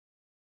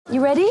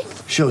You ready?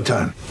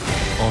 Showtime.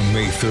 On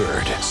May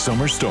 3rd,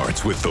 summer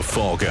starts with The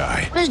Fall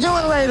Guy. Let's do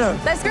it later.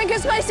 Let's drink a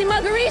spicy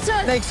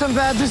margarita. Make some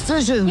bad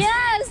decisions.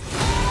 Yes!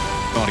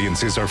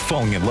 Audiences are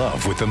falling in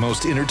love with the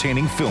most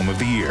entertaining film of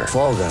the year.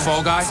 Fall Guy.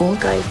 Fall Guy? Fall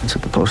Guy. That's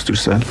what the poster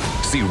said.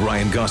 See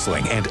Ryan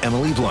Gosling and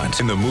Emily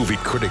Blunt in the movie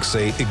critics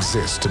say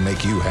exists to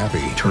make you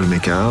happy. Trying to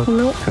make it out?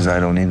 Nope. Because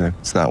I don't either.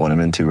 It's not what I'm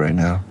into right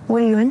now.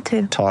 What are you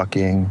into?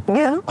 Talking.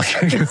 Yeah.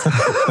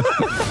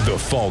 The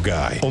Fall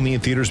Guy. Only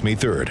in theaters May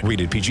 3rd.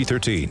 Rated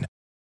PG-13.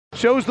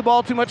 Shows the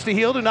ball too much to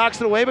Hield, who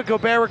knocks it away, but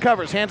Gobert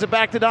recovers. Hands it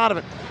back to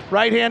Donovan.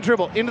 Right-hand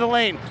dribble into the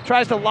lane.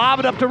 Tries to lob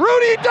it up to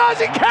Rudy. He does.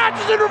 He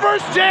catches it,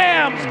 reverse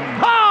jams.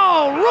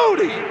 Oh,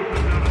 Rudy.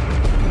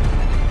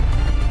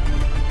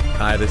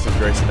 Hi, this is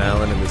Grayson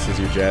Allen, and this is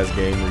your Jazz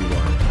Game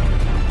Rewind.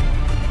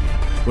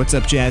 What's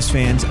up, Jazz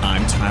fans?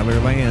 I'm Tyler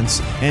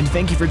Lance, and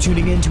thank you for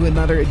tuning in to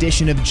another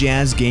edition of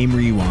Jazz Game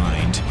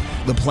Rewind.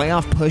 The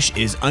playoff push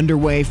is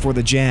underway for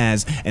the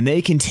Jazz, and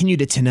they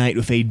continued it tonight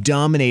with a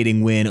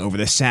dominating win over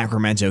the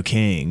Sacramento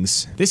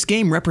Kings. This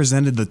game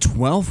represented the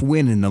 12th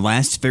win in the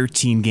last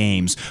 13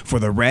 games for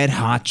the Red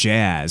Hot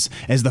Jazz,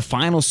 as the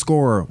final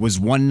score was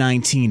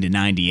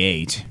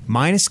 119-98.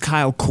 Minus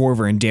Kyle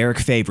Korver and Derek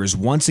Favors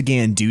once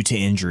again due to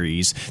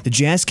injuries, the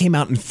Jazz came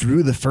out and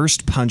threw the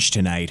first punch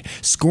tonight,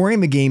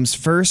 scoring the game's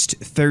first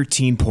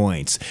 13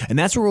 points. And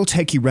that's where we'll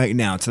take you right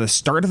now to the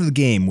start of the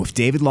game with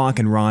David Locke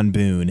and Ron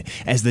Boone,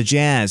 as the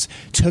Jazz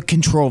took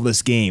control of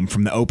this game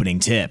from the opening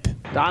tip.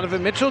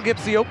 Donovan Mitchell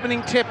gets the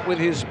opening tip with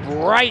his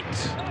bright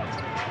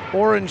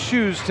orange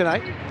shoes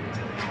tonight.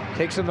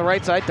 Takes in the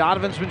right side.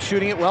 Donovan's been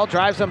shooting it well.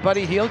 Drives on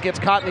Buddy Hield. Gets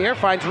caught in the air.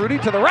 Finds Rudy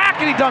to the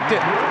rack, and he dunked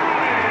it.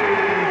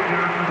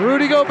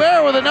 Rudy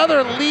Gobert with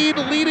another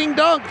leading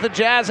dunk. The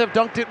Jazz have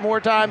dunked it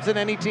more times than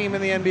any team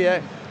in the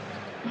NBA.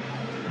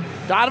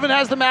 Donovan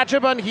has the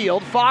matchup on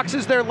Hield. Fox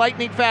is their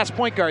lightning-fast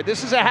point guard.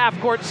 This is a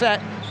half-court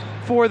set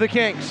for the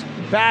Kings.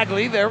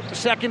 Bagley, their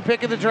second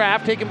pick of the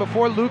draft, taken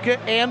before Luka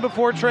and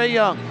before Trae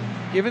Young.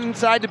 Given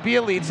inside to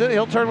Bjelica.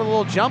 He'll turn with a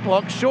little jump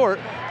hook, short.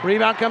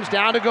 Rebound comes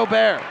down to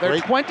Gobert. They're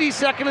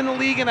 22nd in the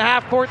league in the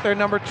half court. They're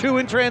number 2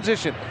 in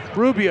transition.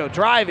 Rubio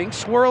driving,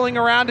 swirling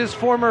around his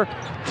former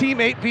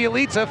teammate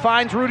Bjelica,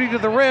 finds Rudy to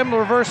the rim,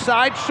 reverse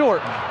side,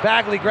 short.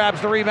 Bagley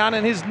grabs the rebound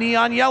in his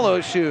neon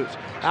yellow shoes.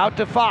 Out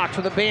to Fox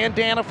with a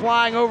bandana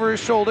flying over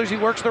his shoulders. He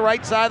works the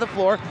right side of the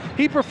floor.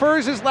 He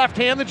prefers his left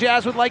hand. The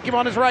Jazz would like him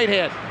on his right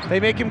hand. They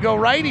make him go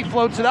right. He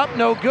floats it up.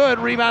 No good.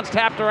 Rebound's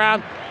tapped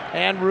around,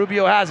 and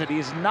Rubio has it.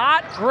 He's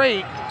not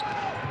great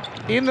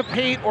in the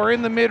paint or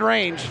in the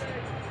mid-range.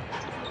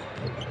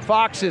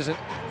 Fox isn't.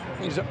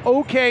 He's an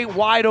okay,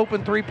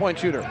 wide-open three-point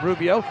shooter.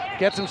 Rubio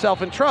gets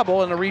himself in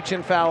trouble and a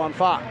reach-in foul on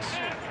Fox.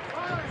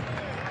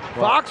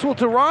 Fox will,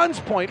 to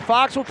Ron's point,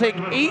 Fox will take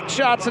 8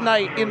 shots a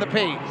night in the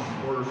paint.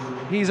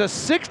 He's a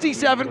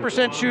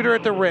 67% shooter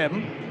at the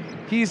rim.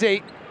 He's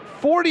a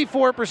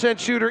 44%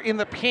 shooter in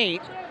the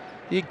paint.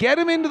 You get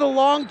him into the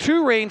long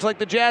 2 range like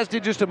the Jazz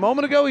did just a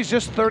moment ago, he's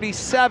just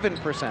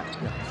 37%.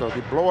 Yeah, so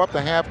they blow up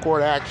the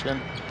half-court action.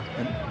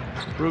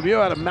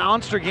 Rubio had a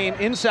monster game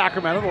in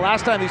Sacramento the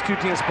last time these two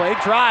teams played.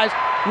 Drives,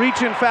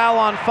 reach-in foul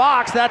on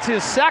Fox. That's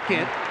his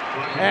second.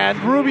 And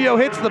Rubio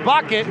hits the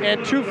bucket,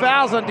 and 2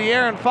 fouls on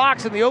De'Aaron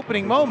Fox in the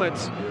opening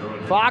moments.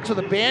 Fox with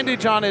a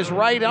bandage on his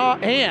right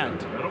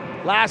hand.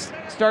 Last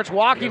starts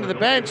walking to the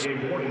bench.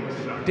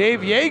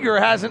 Dave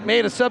Joerger hasn't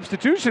made a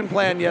substitution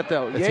plan yet,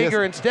 though.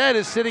 Joerger instead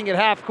is sitting at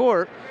half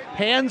court,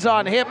 hands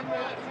on hip,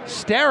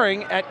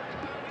 staring at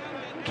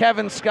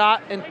Kevin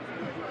Scott and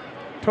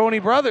Tony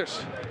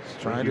Brothers.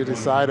 Trying to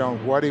decide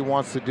on what he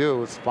wants to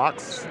do. Is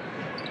Fox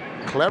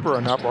clever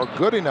enough, or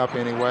good enough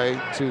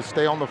anyway, to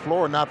stay on the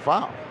floor and not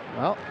foul?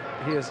 Well,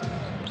 he is.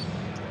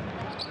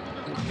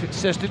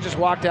 Assistant just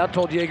walked out,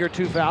 told Joerger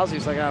 2 fouls.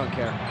 He's like, I don't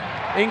care.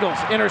 Ingles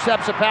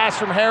intercepts a pass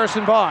from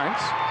Harrison Barnes.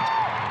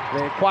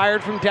 They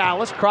acquired from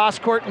Dallas.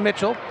 Cross-court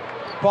Mitchell.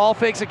 Ball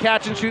fakes a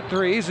catch-and-shoot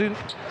 3. Zoom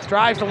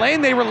drives the lane.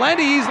 They relent.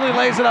 He easily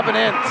lays it up and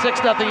in.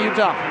 6-0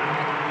 Utah.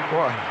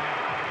 Boy,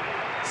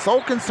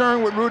 so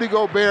concerned with Rudy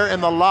Gobert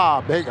and the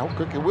lob.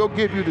 We'll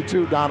give you the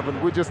 2,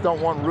 Donovan. We just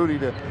don't want Rudy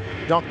to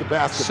dunk the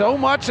basketball. So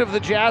much of the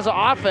Jazz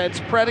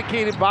offense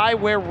predicated by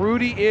where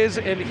Rudy is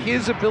and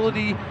his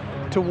ability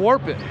to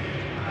warp it.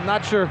 I'm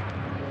not sure.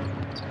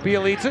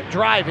 Bjelica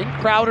driving.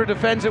 Crowder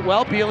defends it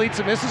well.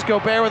 Bjelica misses.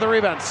 Gobert with a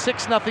rebound.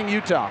 6-0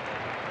 Utah.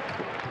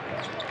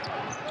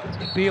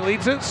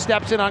 Bjelica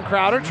steps in on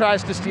Crowder,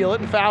 tries to steal it,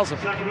 and fouls him.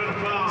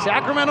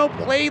 Sacramento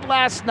played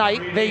last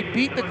night. They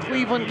beat the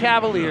Cleveland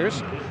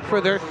Cavaliers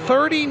for their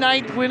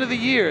 39th win of the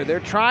year. They're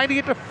trying to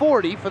get to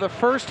 40 for the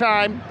first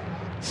time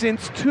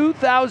since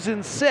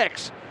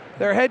 2006.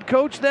 Their head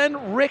coach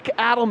then, Rick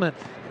Adelman.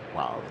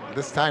 Wow,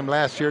 this time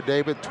last year,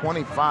 David,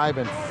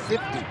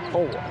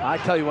 25-54. I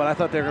tell you what, I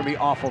thought they were going to be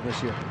awful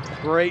this year.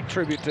 Great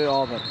tribute to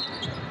all of them.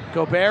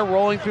 Gobert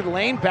rolling through the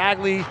lane.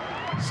 Bagley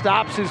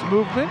stops his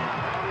movement.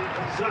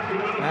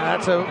 And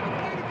that's a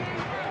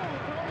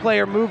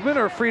player movement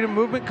or freedom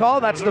movement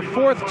call. That's the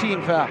 4th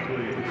team foul.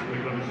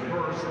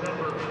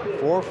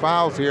 4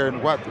 fouls here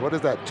in what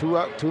is that,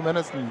 2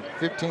 minutes and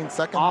 15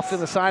 seconds?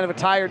 Often the sign of a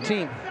tired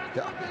team.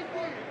 Yeah.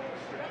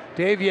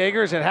 Dave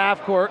Yeager's at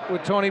half court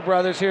with Tony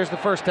Brothers. Here's the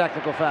first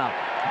technical foul.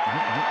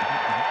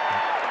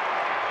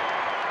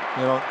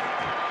 You know,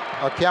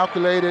 a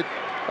calculated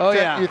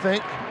check, you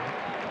think?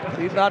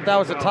 He thought that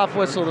was a tough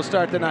whistle to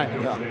start the night.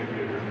 Yeah.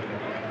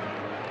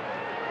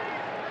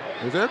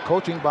 Is there a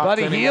coaching box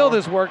Buddy anymore? Hield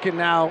is working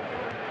now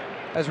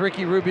as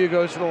Ricky Rubio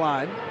goes to the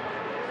line.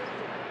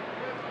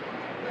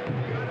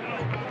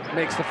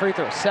 Makes the free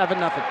throw,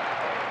 7-0.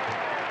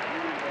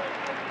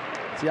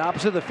 It's the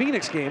opposite of the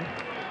Phoenix game.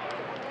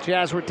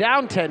 Jazz were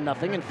down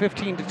 10-0 and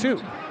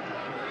 15-2.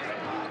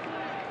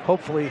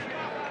 Hopefully,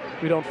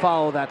 we don't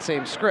follow that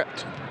same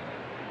script.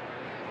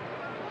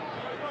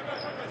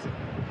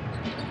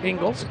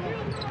 Ingles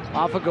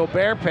off a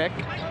Gobert pick.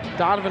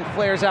 Donovan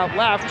flares out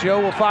left.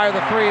 Joe will fire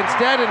the three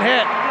instead and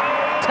hit.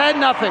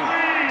 10-0.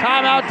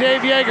 Timeout,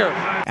 Dave Yeager.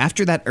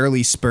 After that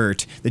early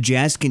spurt, the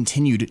Jazz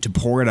continued to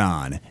pour it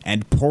on,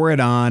 and pour it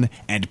on,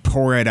 and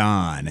pour it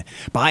on.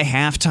 By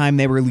halftime,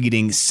 they were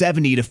leading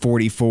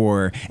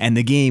 70-44, and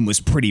the game was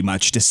pretty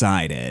much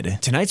decided.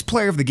 Tonight's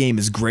player of the game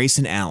is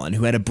Grayson Allen,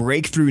 who had a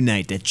breakthrough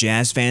night that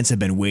Jazz fans have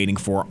been waiting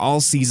for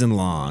all season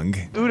long.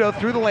 Udo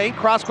through the lane,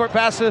 cross-court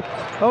pass to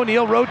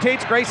O'Neal,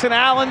 rotates Grayson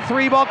Allen,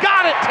 3-ball,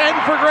 got it, 10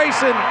 for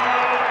Grayson.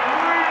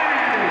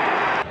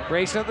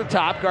 Grayson at the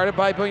top, guarded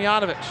by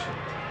Bojanovic.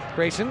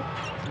 Grayson,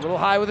 a little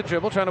high with a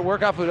dribble, trying to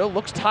work off Udo.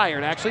 Looks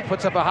tired, actually.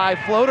 Puts up a high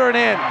floater and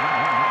in.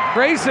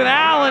 Grayson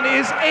Allen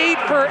is 8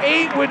 for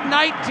 8 with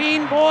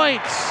 19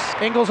 points.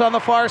 Ingles on the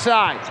far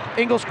side.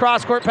 Ingles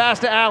cross-court pass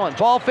to Allen.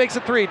 Ball fakes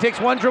a three. Takes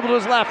one dribble to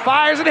his left.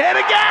 Fires and hit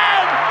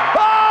again!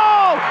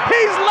 Oh!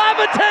 He's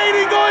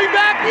levitating, going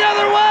back the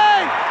other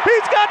way!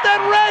 He's got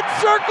that red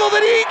circle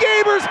that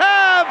E-gamers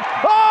have!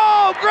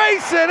 Oh,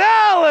 Grayson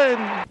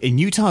Allen! In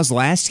Utah's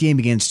last game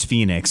against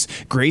Phoenix,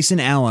 Grayson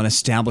Allen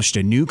established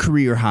a new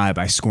career high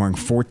by scoring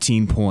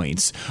 14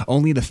 points,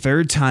 only the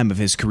third time of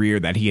his career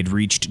that he had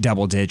reached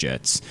double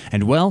digits.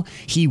 And well,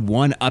 he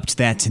one-upped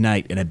that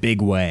tonight in a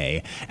big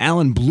way.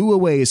 Allen blew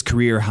away his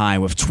career high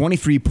with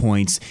 23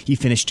 points. He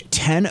finished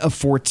 10 of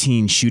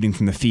 14 shooting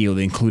from the field,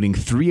 including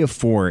 3 of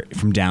 4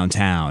 from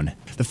downtown.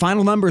 The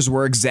final numbers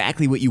were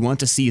exactly what you want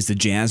to see as a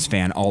Jazz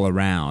fan all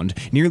around.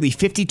 Nearly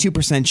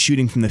 52%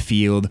 shooting from the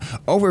field,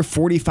 over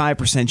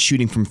 45%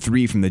 shooting from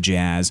 3 from the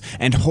Jazz,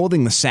 and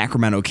holding the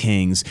Sacramento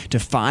Kings to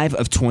 5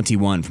 of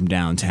 21 from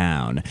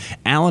downtown.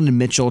 Allen and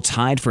Mitchell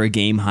tied for a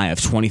game high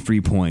of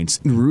 23 points,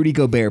 and Rudy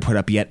Gobert put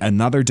up yet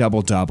another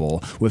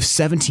double-double with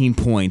 17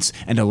 points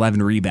and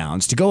 11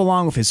 rebounds to go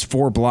along with his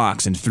 4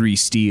 blocks and 3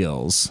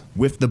 steals.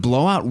 With the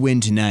blowout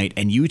win tonight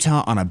and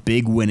Utah on a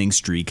big winning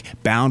streak,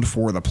 bound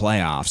for the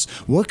playoffs,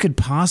 what could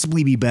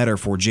possibly be better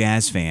for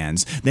Jazz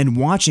fans than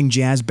watching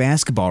Jazz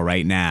basketball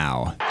right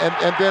now?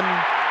 And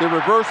then the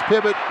reverse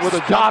pivot with a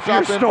jump Stop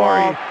your shot story.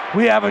 involved.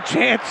 We have a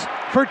chance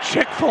for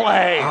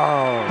Chick-fil-A.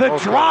 The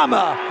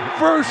drama.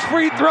 First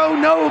free throw,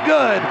 no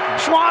good.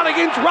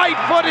 Schwanigan's right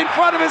foot in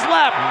front of his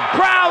left.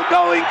 Crowd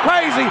going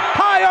crazy.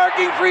 High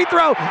arcing free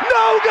throw,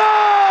 no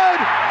good.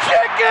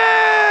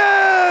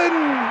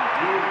 Chicken!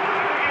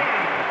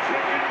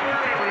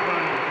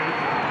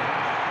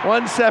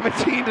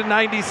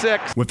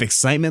 117-96. With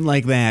excitement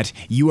like that,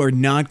 you are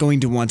not going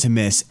to want to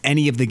miss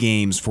any of the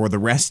games for the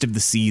rest of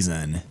the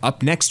season.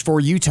 Up next for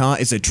Utah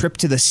is a trip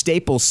to the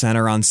Staples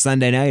Center on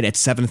Sunday night at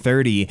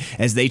 7:30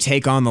 as they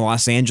take on the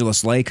Los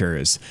Angeles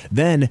Lakers.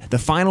 Then, the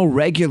final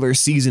regular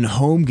season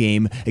home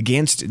game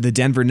against the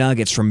Denver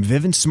Nuggets from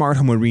Vivint Smart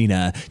Home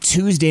Arena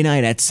Tuesday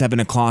night at 7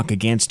 o'clock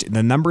against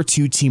the number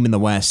 2 team in the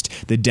West,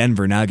 the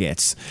Denver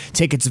Nuggets.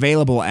 Tickets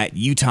available at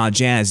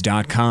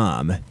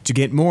utahjazz.com. To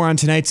get more on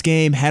tonight's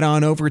game, head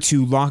on over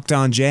to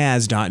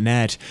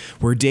LockedOnJazz.net,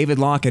 where David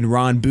Locke and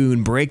Ron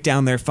Boone break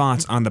down their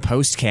thoughts on the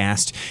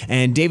postcast,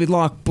 and David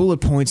Locke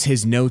bullet points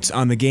his notes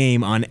on the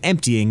game on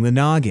emptying the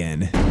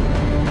noggin.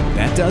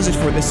 That does it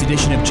for this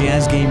edition of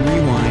Jazz Game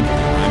Rewind.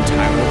 I'm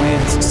Tyler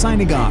Lance,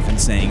 signing off and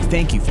saying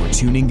thank you for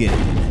tuning in.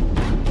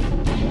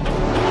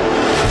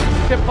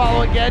 Tip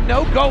follow again,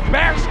 no go.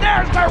 Bear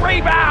snares the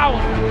rebound.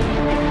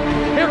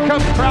 Here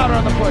comes Crowder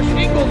on the push.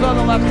 Ingles on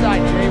the left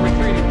side. Jay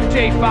retreating.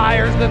 Jay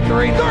fires the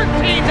three.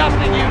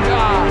 13-0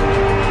 Utah.